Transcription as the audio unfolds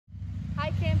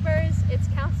it's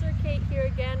Counselor Kate here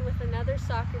again with another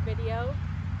soccer video.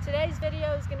 Today's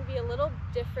video is going to be a little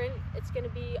different. It's going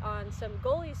to be on some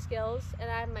goalie skills, and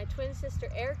I have my twin sister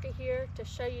Erica here to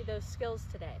show you those skills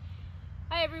today.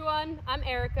 Hi everyone, I'm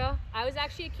Erica. I was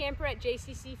actually a camper at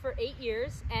JCC for 8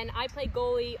 years, and I play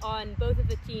goalie on both of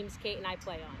the teams Kate and I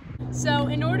play on. So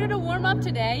in order to warm up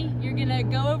today, you're gonna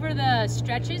go over the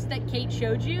stretches that Kate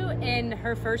showed you in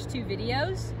her first 2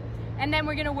 videos, and then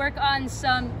we're gonna work on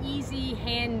some easy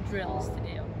hand drills to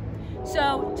do.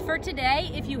 So for today,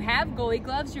 if you have goalie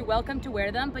gloves, you're welcome to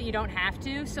wear them, but you don't have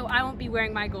to, so I won't be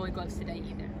wearing my goalie gloves today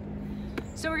either.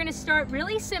 So we're gonna start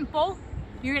really simple.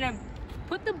 You're gonna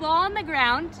put the ball on the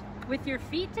ground with your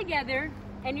feet together,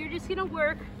 and you're just gonna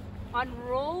work on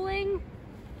rolling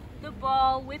the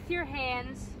ball with your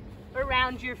hands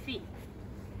around your feet.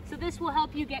 So this will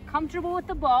help you get comfortable with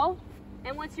the ball,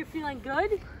 and once you're feeling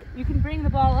good, you can bring the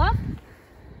ball up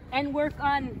and work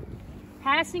on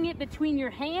passing it between your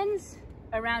hands,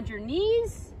 around your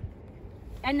knees,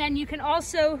 and then you can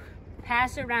also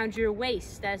pass around your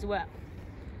waist as well.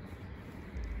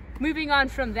 Moving on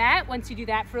from that, once you do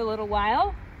that for a little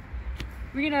while,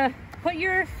 we're gonna put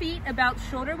your feet about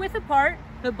shoulder width apart,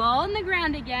 the ball on the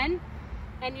ground again,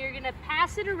 and you're gonna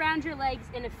pass it around your legs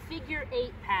in a figure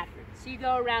 8 pattern. So you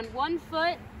go around one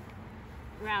foot,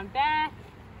 around back,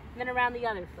 and then around the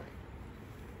other foot.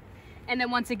 And then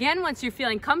once again, once you're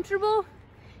feeling comfortable,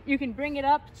 you can bring it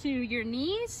up to your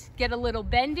knees, get a little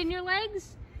bend in your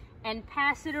legs, and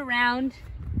pass it around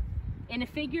in a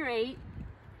figure 8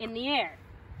 in the air.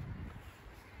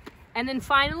 And then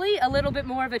finally, a little bit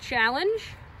more of a challenge.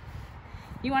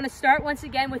 You want to start once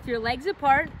again with your legs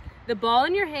apart, the ball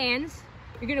in your hands.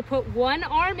 You're going to put one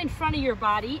arm in front of your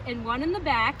body and one in the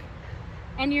back,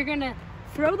 and you're going to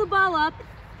throw the ball up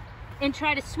and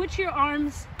try to switch your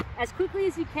arms as quickly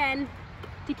as you can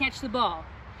to catch the ball.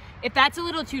 If that's a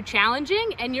little too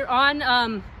challenging and you're on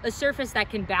a surface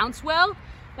that can bounce well,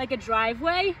 like a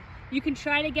driveway, you can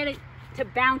try to get it to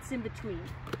bounce in between,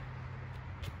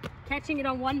 catching it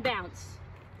on one bounce.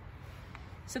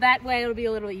 So that way it'll be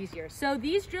a little easier. So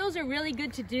these drills are really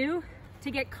good to do to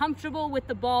get comfortable with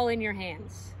the ball in your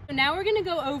hands. So now we're gonna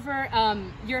go over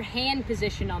your hand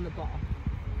position on the ball.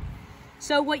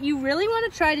 So what you really wanna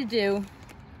try to do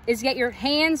is get your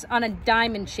hands on a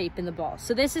diamond shape in the ball.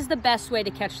 So this is the best way to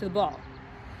catch the ball.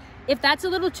 If that's a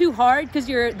little too hard because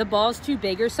the ball's too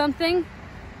big or something,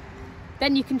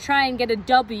 then you can try and get a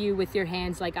W with your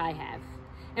hands like I have.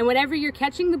 And whenever you're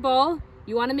catching the ball,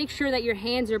 you want to make sure that your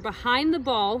hands are behind the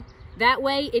ball. That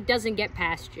way it doesn't get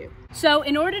past you. So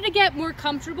in order to get more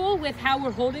comfortable with how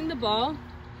we're holding the ball,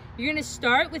 you're going to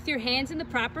start with your hands in the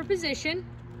proper position.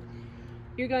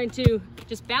 You're going to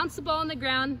just bounce the ball on the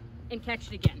ground and catch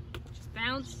it again. Just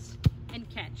bounce and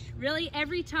catch. Really,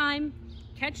 every time,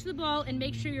 catch the ball and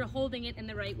make sure you're holding it in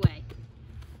the right way.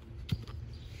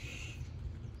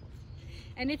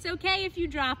 And it's okay if you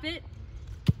drop it.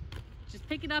 Just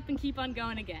pick it up and keep on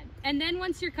going again. And then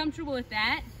once you're comfortable with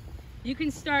that, you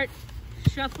can start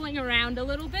shuffling around a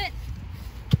little bit.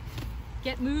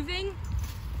 Get moving.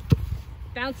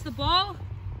 Bounce the ball,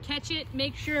 catch it,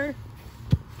 make sure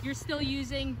you're still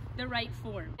using the right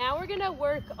form. Now we're gonna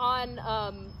work on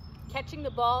catching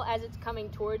the ball as it's coming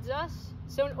towards us.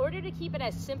 So in order to keep it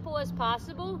as simple as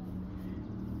possible,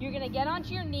 you're gonna get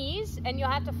onto your knees, and you'll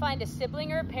have to find a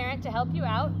sibling or a parent to help you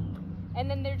out. And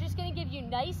then they're just gonna give you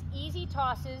nice, easy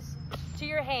tosses to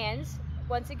your hands.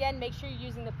 Once again, make sure you're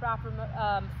using the proper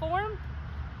form.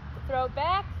 Throw it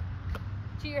back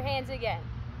to your hands again.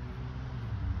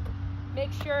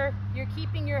 Make sure you're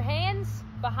keeping your hands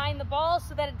behind the ball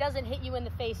so that it doesn't hit you in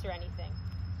the face or anything.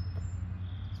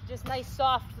 So just nice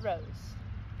soft throws.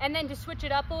 And then to switch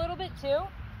it up a little bit too,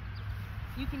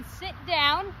 you can sit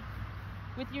down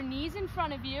with your knees in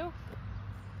front of you,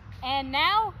 and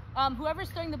now whoever's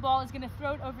throwing the ball is going to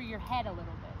throw it over your head a little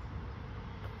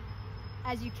bit.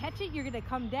 As you catch it, you're going to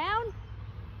come down,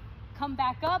 come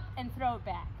back up, and throw it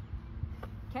back.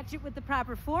 Catch it with the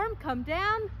proper form, come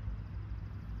down,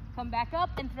 come back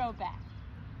up, and throw it back.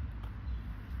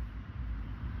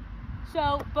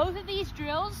 So both of these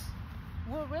drills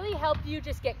will really help you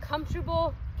just get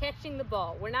comfortable catching the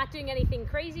ball. We're not doing anything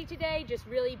crazy today, just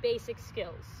really basic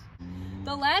skills.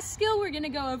 The last skill we're gonna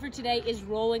go over today is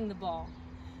rolling the ball.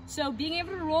 So being able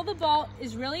to roll the ball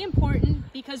is really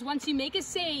important, because once you make a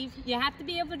save, you have to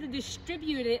be able to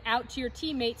distribute it out to your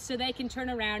teammates so they can turn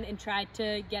around and try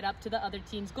to get up to the other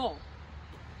team's goal.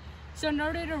 So in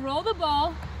order to roll the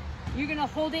ball, you're gonna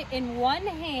hold it in one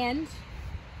hand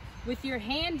with your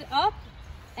hand up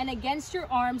and against your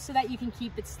arm so that you can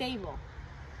keep it stable.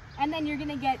 And then you're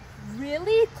gonna get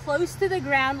really close to the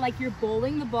ground like you're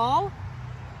bowling the ball,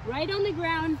 right on the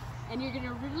ground, and you're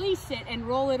gonna release it and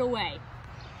roll it away.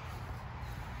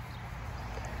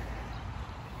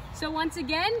 So once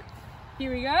again,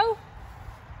 here we go.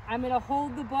 I'm gonna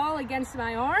hold the ball against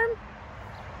my arm,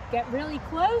 get really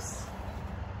close,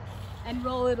 and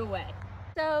roll it away.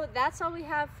 So that's all we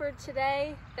have for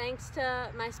today. Thanks to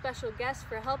my special guest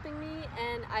for helping me,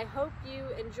 and I hope you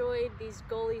enjoyed these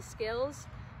goalie skills.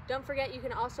 Don't forget, you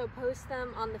can also post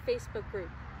them on the Facebook group.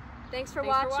 Thanks for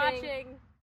watching.